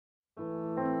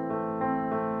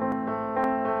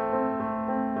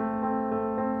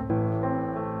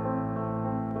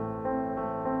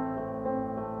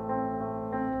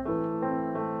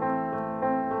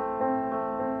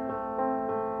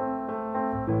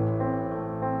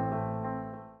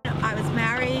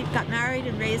got married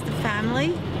and raised a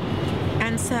family,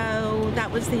 and so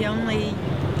that was the only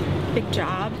big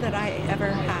job that I ever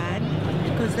had,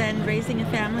 because then raising a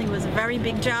family was a very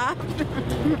big job.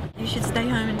 You should stay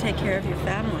home and take care of your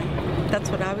family. That's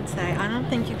what I would say. I don't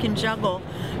think you can juggle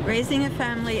raising a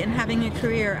family and having a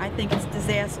career. I think it's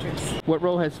disastrous. What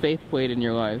role has faith played in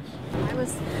your lives? I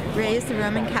was raised a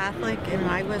Roman Catholic, and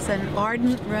I was an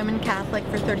ardent Roman Catholic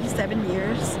for 37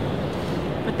 years.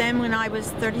 But then when I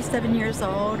was 37 years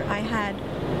old, I had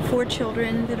 4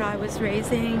 children that I was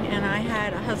raising, and I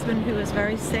had a husband who was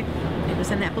very sick. He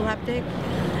was an epileptic,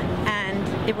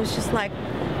 and it was just like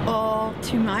all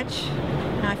too much.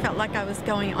 And I felt like I was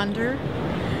going under.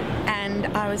 And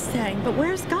I was saying, but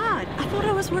where's God? I thought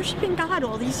I was worshiping God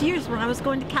all these years when I was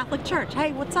going to Catholic church.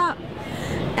 Hey, what's up?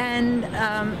 And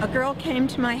a girl came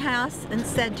to my house and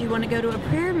said, do you want to go to a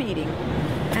prayer meeting?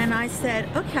 And I said,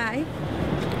 okay.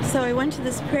 So I went to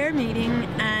this prayer meeting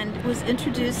and was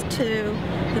introduced to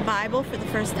the Bible for the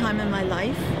first time in my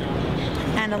life,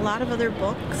 and a lot of other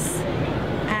books.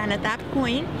 And at that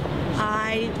point,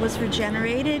 I was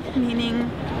regenerated, meaning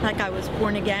like I was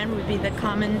born again would be the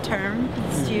common term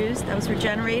that's used. I was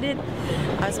regenerated.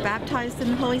 I was baptized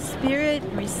in the Holy Spirit,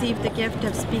 received the gift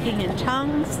of speaking in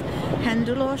tongues, and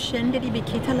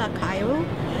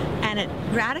it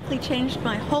radically changed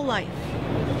my whole life.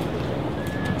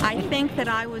 I think that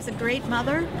I was a great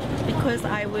mother because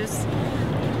I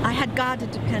had God to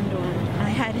depend on. I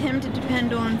had Him to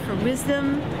depend on for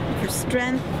wisdom, for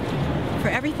strength, for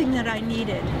everything that I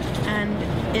needed. And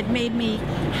it made me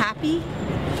happy.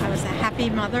 I was a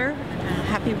happy mother, a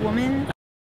happy woman.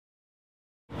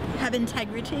 Have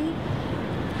integrity.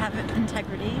 Have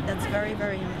integrity. That's very,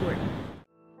 very important.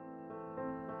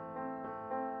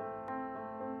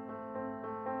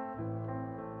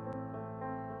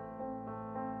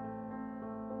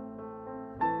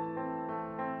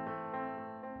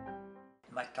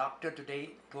 My doctor today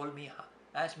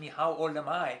asked me how old am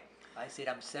I? I said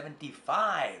I'm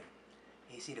 75.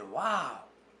 He said, wow,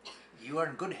 you are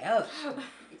in good health.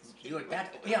 You are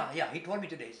that, yeah, he told me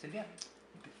today, Sylvia,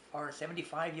 for a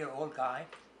 75-year-old guy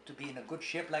to be in a good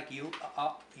shape like you,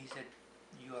 he said,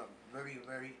 you are very,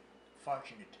 very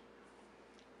fortunate.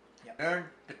 Yeah. Learn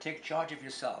to take charge of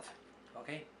yourself,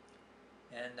 okay?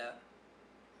 And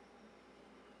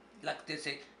like they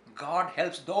say, God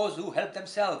helps those who help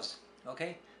themselves.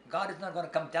 Okay? God is not going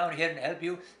to come down here and help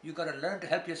you. You got to learn to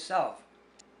help yourself.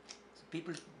 So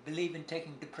people believe in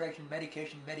taking depression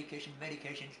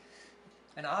medications.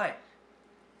 And I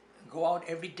go out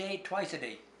every day, twice a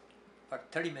day, for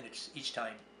 30 minutes each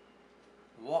time.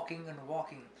 Walking and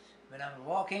walking. When I'm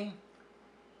walking,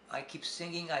 I keep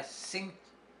singing, I sing,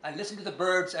 I listen to the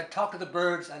birds, I talk to the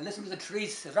birds, I listen to the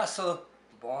trees rustle.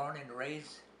 Born and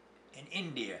raised in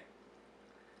India.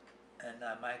 And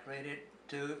I migrated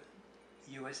to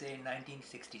USA in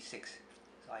 1966.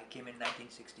 So I came in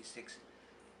 1966.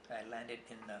 I landed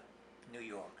in New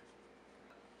York.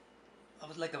 I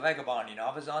was like a vagabond, you know.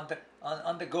 I was on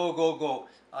the go.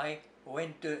 I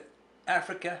went to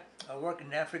Africa. I worked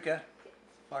in Africa,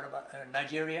 part of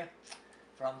Nigeria.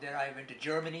 From there I went to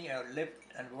Germany. I lived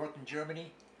and worked in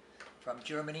Germany. From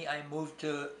Germany I moved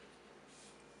to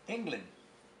England.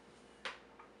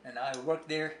 And I worked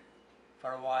there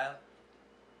for a while.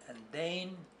 And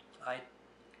then I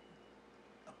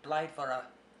applied for a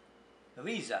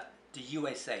visa to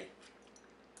USA,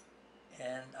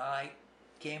 and I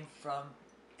came from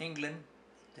England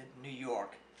to New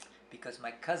York because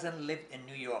my cousin lived in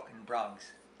New York, in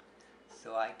Bronx.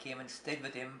 So I came and stayed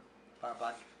with him for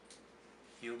about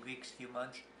a few weeks, few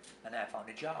months, and I found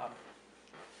a job.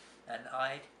 And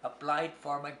I applied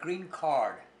for my green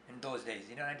card in those days,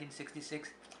 you know, 1966,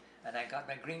 and I got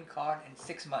my green card in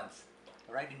 6 months,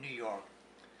 right in New York.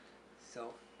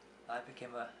 So I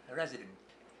became a resident.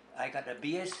 I got a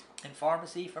BS in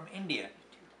pharmacy from India.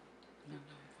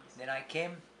 Then when I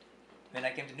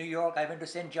came to New York, I went to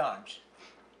St. John's.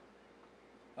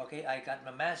 Okay, I got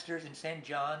my master's in St.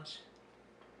 John's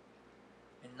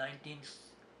in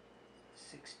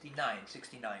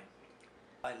 69.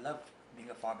 I love being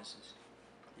a pharmacist.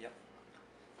 Yep.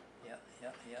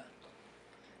 Yeah.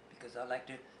 Because I like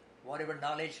to, whatever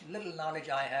knowledge, little knowledge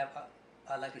I have,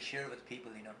 I like to share with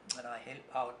people, you know, and I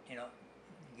help out, you know,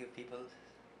 give people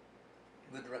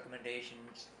good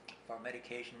recommendations for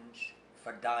medications,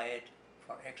 for diet,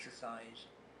 for exercise.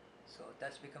 So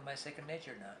that's become my second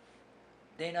nature now.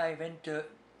 Then I went to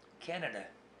Canada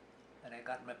and I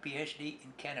got my PhD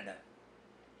in Canada.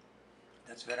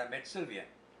 That's where I met Sylvia.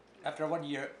 After 1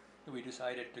 year, we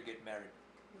decided to get married.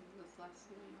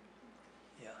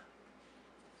 Yeah.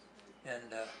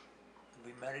 And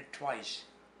we married twice.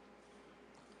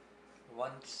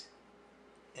 once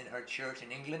in her church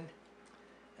in England,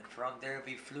 and from there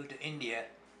we flew to India,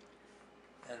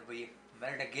 and we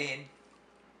married again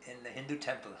in the Hindu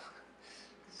temple.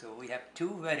 So we have two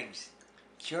weddings,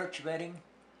 church wedding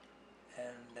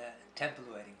and temple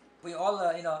wedding. We all,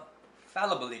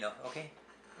 fallible, okay?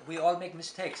 We all make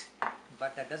mistakes,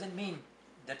 but that doesn't mean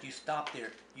that you stop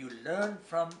there. You learn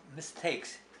from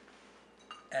mistakes.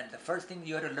 And the first thing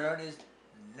you have to learn is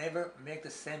never make the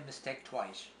same mistake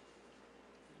twice.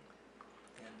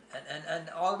 And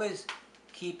always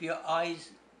keep your eyes,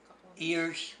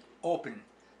 ears open.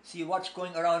 See what's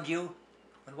going around you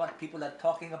and what people are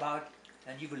talking about,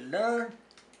 and you will learn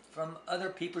from other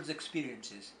people's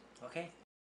experiences, okay?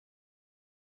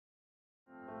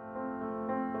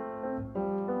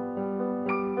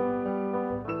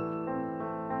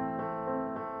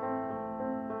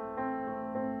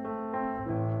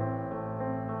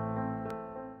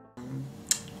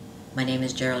 My name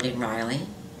is Geraldine Riley.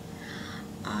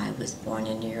 I was born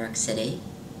in New York City,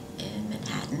 in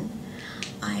Manhattan.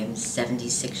 I'm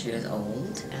 76 years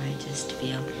old. I just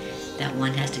feel that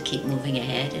one has to keep moving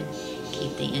ahead and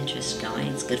keep the interest going.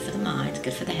 It's good for the mind, it's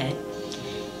good for the head.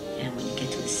 And when you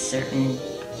get to a certain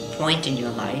point in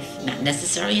your life, not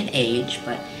necessarily an age,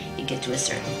 but you get to a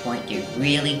certain point, you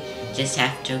really just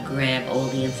have to grab all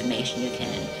the information you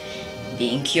can.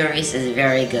 Being curious is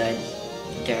very good,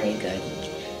 very good.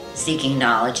 Seeking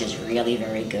knowledge is really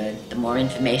very good. The more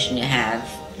information you have,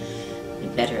 the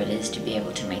better it is to be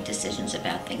able to make decisions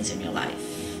about things in your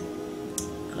life.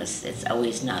 Because it's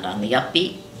always not on the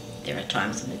upbeat. There are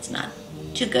times when it's not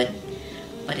too good,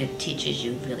 but it teaches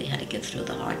you really how to get through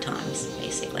the hard times,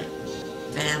 basically.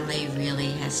 Family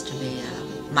really has to be,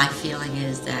 my feeling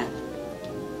is that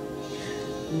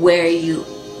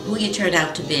who you turn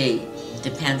out to be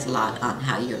depends a lot on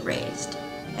how you're raised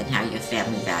and how your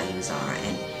family values are,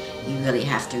 and you really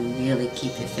have to really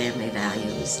keep your family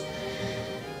values.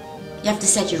 You have to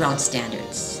set your own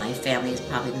standards. My family is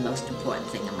probably the most important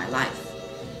thing in my life.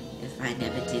 If I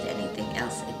never did anything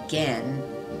else again,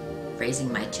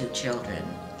 raising my two children,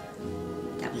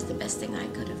 that was the best thing I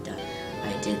could have done.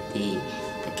 I did the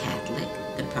Catholic,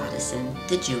 the Protestant,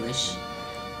 the Jewish,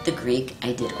 the Greek.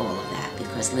 I did all of that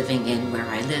because living in where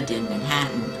I lived in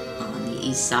Manhattan, on the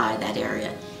east side, that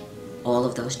area, all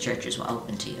of those churches were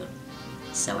open to you.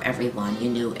 So everyone, you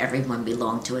knew everyone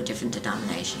belonged to a different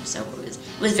denomination. So it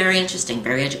was very interesting,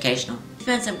 very educational.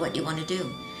 Depends on what you want to do,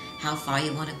 how far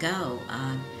you want to go,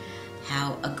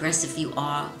 how aggressive you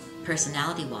are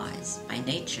personality-wise, by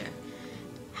nature,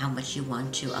 how much you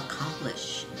want to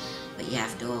accomplish. But you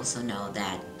have to also know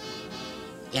that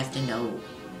you have to know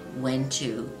when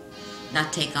to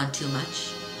not take on too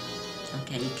much.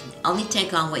 Okay, you can only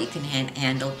take on what you can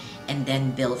handle and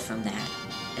then build from that.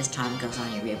 As time goes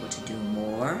on, you're able to do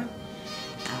more.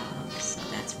 So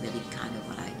that's really kind of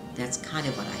what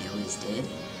I always did.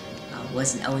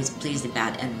 Wasn't always pleased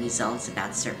about end results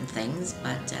about certain things,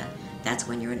 but that's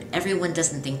when everyone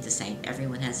doesn't think the same.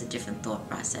 Everyone has a different thought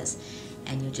process,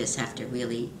 and you just have to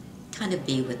really kind of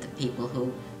be with the people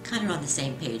who kind of are on the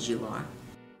same page you are.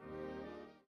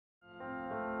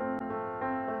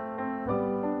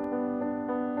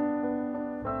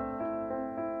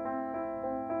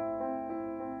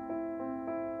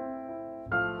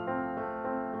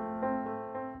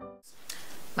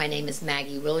 My name is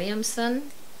Maggie Williamson.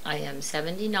 I am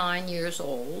 79 years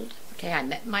old. Okay, I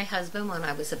met my husband when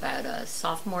I was about a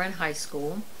sophomore in high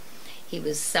school. He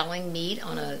was selling meat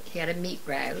he had a meat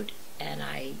route, and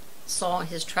I saw on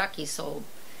his truck he sold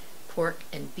pork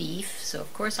and beef. So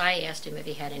of course I asked him if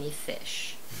he had any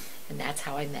fish, and that's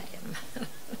how I met him.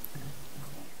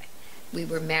 We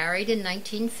were married in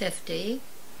 1950,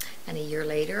 and a year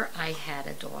later I had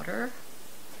a daughter,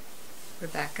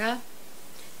 Rebecca.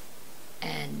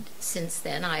 And since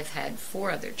then, I've had 4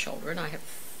 other children. I have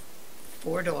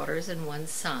 4 daughters and 1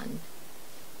 son.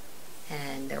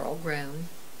 And they're all grown,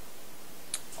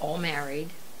 all married,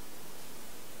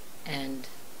 and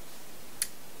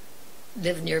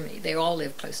live near me. They all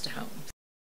live close to home.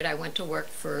 I went to work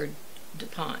for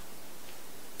DuPont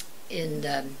in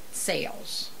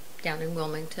sales down in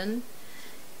Wilmington.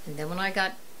 And then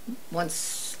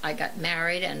once I got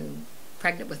married and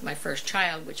pregnant with my first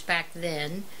child, which back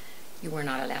then, you were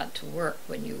not allowed to work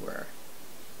when you were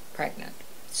pregnant.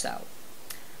 So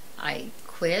I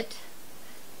quit,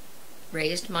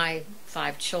 raised my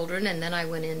 5 children, and then I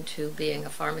went into being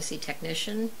a pharmacy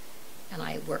technician, and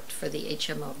I worked for the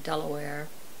HMO of Delaware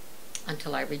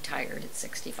until I retired at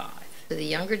 65. For the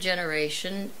younger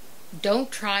generation, don't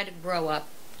try to grow up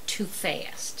too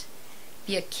fast.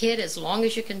 Be a kid as long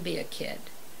as you can be a kid.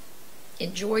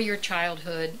 Enjoy your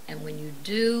childhood, and when you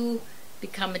do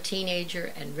become a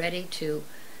teenager and ready to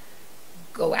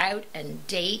go out and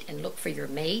date and look for your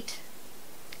mate,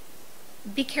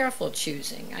 be careful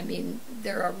choosing. I mean,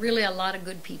 there are really a lot of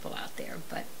good people out there,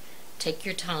 but take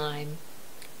your time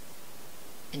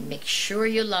and make sure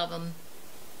you love them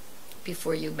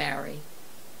before you marry,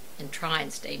 and try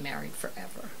and stay married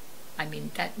forever. I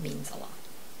mean, that means a lot.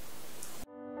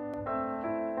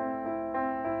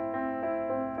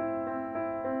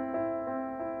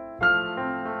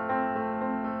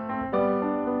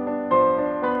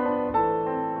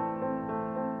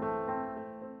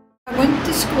 I went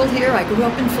to school here. I grew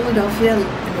up in Philadelphia,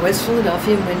 in West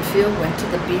Philadelphia, in Winfield. Went to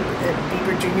the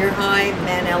Beaver Junior High,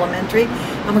 Mann Elementary.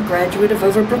 I'm a graduate of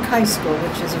Overbrook High School,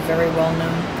 which is a very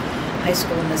well-known high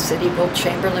school in the city. Will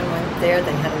Chamberlain went there.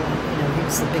 They had he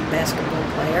was the big basketball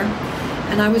player.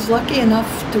 And I was lucky enough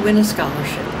to win a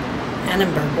scholarship.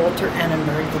 Annenberg, Walter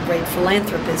Annenberg, the great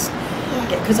philanthropist,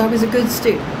 because I was a good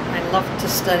student. I loved to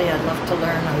study, I loved to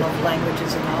learn, I loved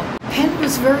languages and all. Penn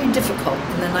was very difficult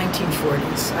in the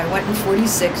 1940s. I went in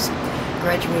 46,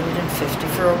 graduated in 50.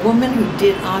 For a woman who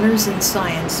did honors in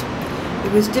science,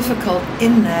 it was difficult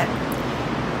in that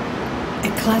a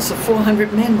class of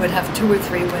 400 men would have 2 or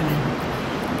 3 women.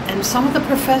 And some of the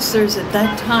professors at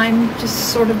that time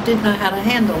just sort of didn't know how to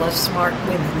handle us smart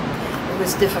women. It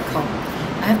was difficult.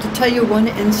 I have to tell you one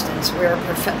instance where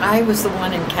I was the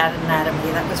one in cat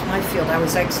anatomy. That was my field. I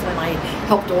was excellent. I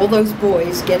helped all those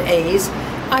boys get A's.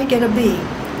 I get a B.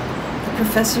 The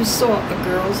professor saw a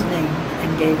girl's name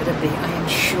and gave it a B. I am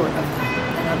sure of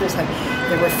that. And others have.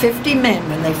 There were 50 men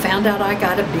when they found out I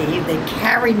got a B. They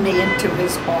carried me into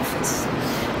his office,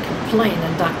 complained,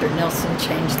 and Dr. Nelson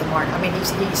changed the mark. I mean,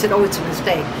 he said, "Oh, it's a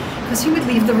mistake," because he would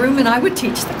leave the room and I would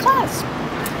teach the class.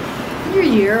 Senior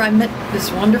year, I met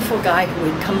this wonderful guy who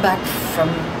had come back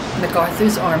from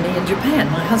MacArthur's army in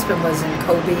Japan. My husband was in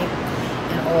Kobe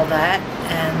and all that,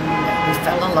 and we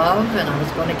fell in love, and I was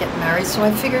going to get married, so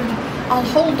I figured I'll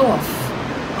hold off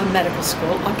on medical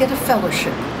school. I'll get a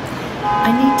fellowship.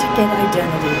 I need to get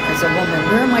identity as a woman.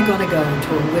 Where am I going to go?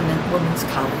 To a women's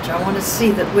college. I want to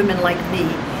see that women like me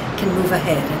can move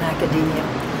ahead in academia.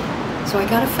 So I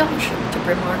got a fellowship to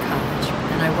Bryn Mawr College,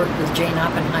 and I worked with Jane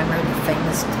Oppenheimer, the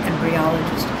famous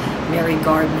embryologist, Mary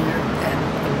Gardner, and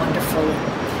the wonderful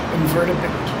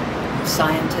invertebrate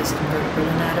scientist, invertebrate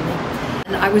anatomy.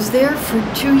 And I was there for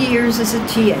 2 years as a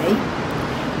TA,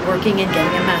 working and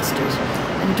getting a master's.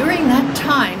 And during that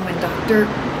time, when Dr.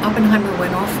 Oppenheimer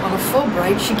went off on a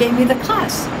Fulbright, she gave me the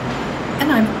class.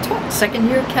 And I taught 2nd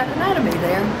year cat anatomy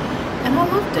there, and I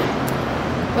loved it.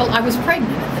 Well, I was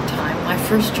pregnant at the time. My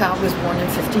first child was born in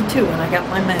 52 when I got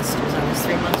my master's. I was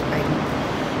 3 months pregnant.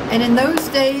 And in those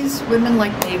days, women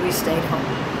like me, we stayed home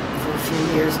for a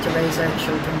few years to raise our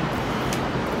children.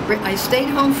 I stayed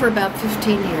home for about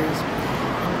 15 years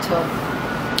until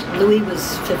Louis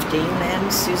was 15, then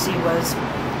Susie was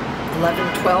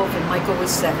 11, 12, and Michael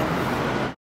was 7.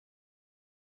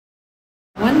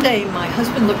 One day, my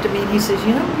husband looked at me and he says,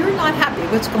 "You know, you're not happy.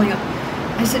 What's going on?"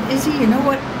 I said, "Izzy, you know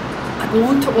what? I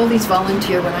belong to all these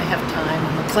volunteer when I have time.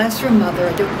 I'm a classroom mother.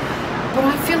 But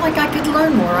I feel like I could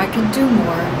learn more. I could do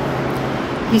more."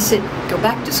 He said, "Go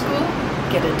back to school,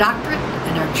 get a doctorate,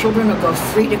 and our children will go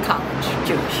free to college."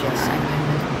 Jewish, yes, I'm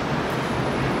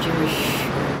Jewish.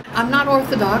 I'm not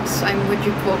Orthodox. I'm what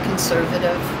you call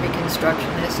conservative,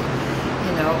 Reconstructionist.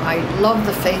 You know, I love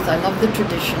the faith. I love the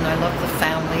tradition. I love the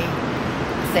family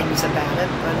things about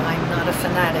it, but I'm not a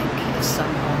fanatic, as some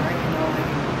are.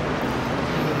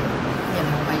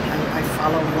 I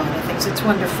follow a lot of things. It's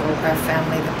wonderful, our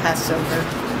family, the Passover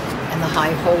and the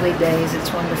High Holy Days.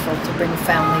 It's wonderful to bring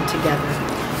family together.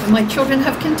 And my children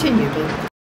have continued it.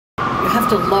 You have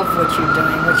to love what you're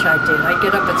doing, which I did. I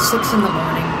get up at 6 in the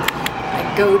morning. I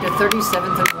go to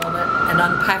 37th and Walnut and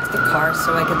unpack the car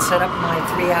so I could set up my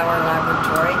 3-hour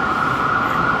laboratory.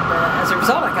 And as a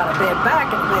result, I got a bad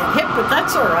back and a bad hip, but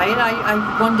that's all right. I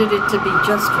wanted it to be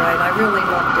just right. I really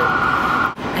loved it.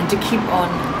 And to keep on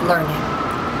learning.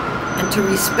 And to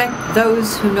respect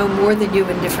those who know more than you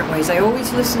in different ways. I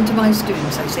always listen to my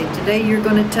students. I say, today you're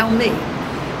going to tell me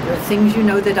there are things you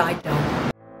know that I don't.